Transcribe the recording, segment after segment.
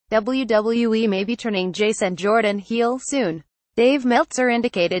WWE may be turning Jason Jordan heel soon. Dave Meltzer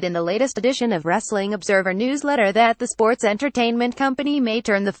indicated in the latest edition of Wrestling Observer newsletter that the sports entertainment company may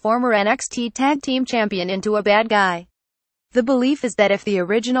turn the former NXT Tag Team Champion into a bad guy. The belief is that if the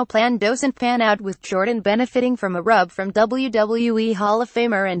original plan doesn't pan out, with Jordan benefiting from a rub from WWE Hall of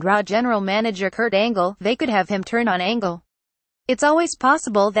Famer and Raw General Manager Kurt Angle, they could have him turn on Angle. It's always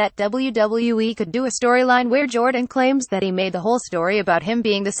possible that WWE could do a storyline where Jordan claims that he made the whole story about him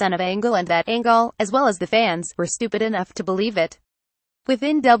being the son of Angle and that Angle, as well as the fans, were stupid enough to believe it.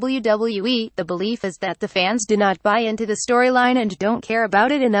 Within WWE, the belief is that the fans do not buy into the storyline and don't care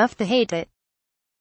about it enough to hate it.